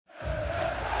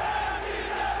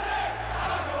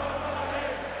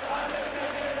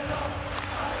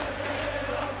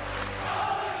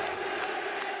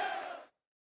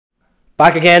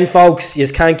Back again, folks. You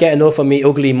can't get enough of me,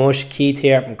 Ugly Mush. Keith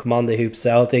here from Commander Hoop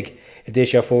Celtic. If this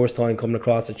is your first time coming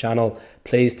across the channel,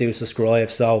 please do subscribe.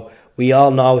 So we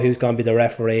all know who's going to be the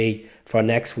referee for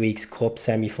next week's Cup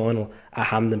semi-final at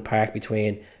Hampden Park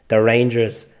between the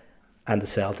Rangers and the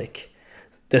Celtic.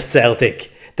 The Celtic,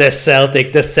 the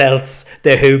Celts,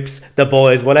 the Hoops, the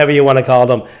boys, whatever you want to call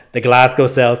them, the Glasgow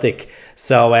Celtic.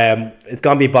 So it's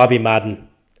going to be Bobby Madden.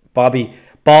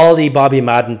 Baldy Bobby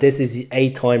Madden. This is the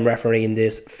 8th-time referee in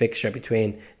this fixture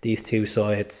between these two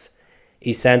sides.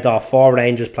 He sent off 4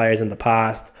 Rangers players in the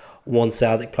past, 1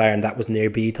 Celtic player, and that was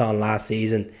near Beaton last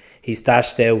season. He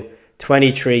stashed out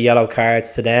 23 yellow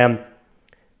cards to them,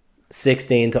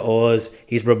 16 to us.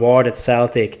 He's rewarded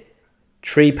Celtic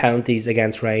 3 penalties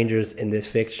against Rangers in this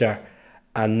fixture,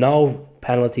 and no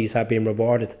penalties have been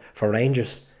rewarded for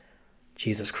Rangers.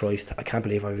 Jesus Christ, I can't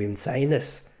believe I'm even saying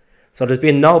this. So there's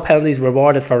been no penalties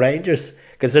rewarded for Rangers,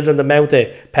 considering the amount of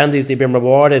penalties they've been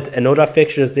rewarded in other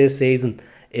fixtures this season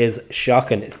is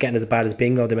shocking. It's getting as bad as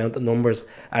bingo, the amount of numbers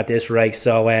at this rate.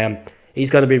 So he's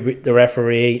going to be the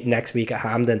referee next week at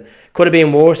Hampden. Could have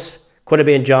been worse. Could have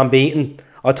been John Beaton.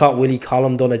 I thought Willie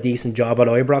Collum done a decent job at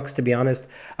Ibrox, to be honest.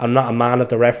 I'm not a man of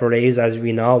the referees, as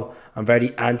we know. I'm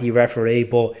very anti-referee,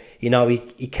 but you know,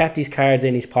 he kept his cards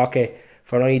in his pocket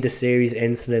for only the series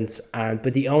incidents.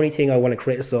 But the only thing I want to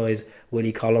criticise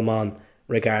Willie Collum on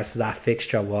regards to that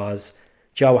fixture was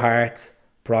Joe Hart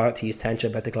brought to his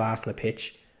attention about the glass on the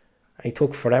pitch, and he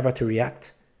took forever to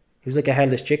react. He was like a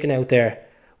headless chicken out there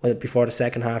before the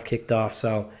second half kicked off.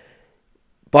 So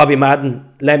Bobby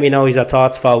Madden, let me know your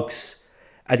thoughts, folks.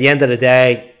 At the end of the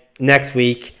day, next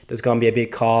week there's going to be a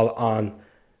big call on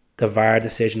the VAR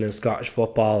decision in Scottish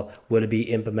football. Will it be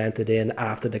implemented in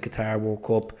after the Qatar World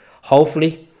Cup?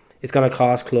 Hopefully it's going to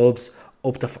cost clubs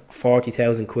up to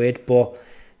 40,000 quid, but at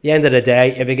the end of the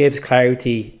day, if it gives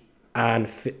clarity and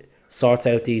sorts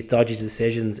out these dodgy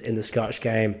decisions in the Scottish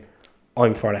game,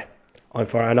 I'm for it.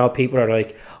 I know people are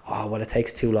like, oh well, it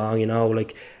takes too long, you know,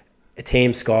 like a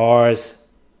team scores,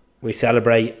 we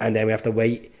celebrate, and then we have to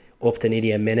wait up to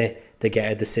nearly a minute to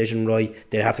get a decision right.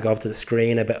 They have to go up to the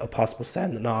screen about a possible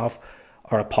sending off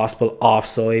or a possible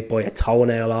offside by a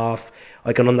toenail off.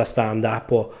 I can understand that,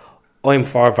 but I'm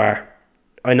for VAR.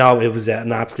 I know it was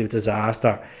an absolute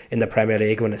disaster in the Premier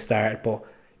League when it started, but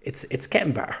it's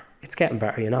getting better. It's getting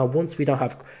better, you know. Once we don't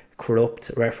have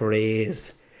corrupt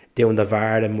referees doing the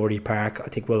VAR in Murray Park, I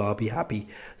think we'll all be happy.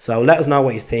 So let us know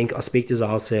what you think. I'll speak to you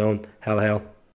all soon. Hell.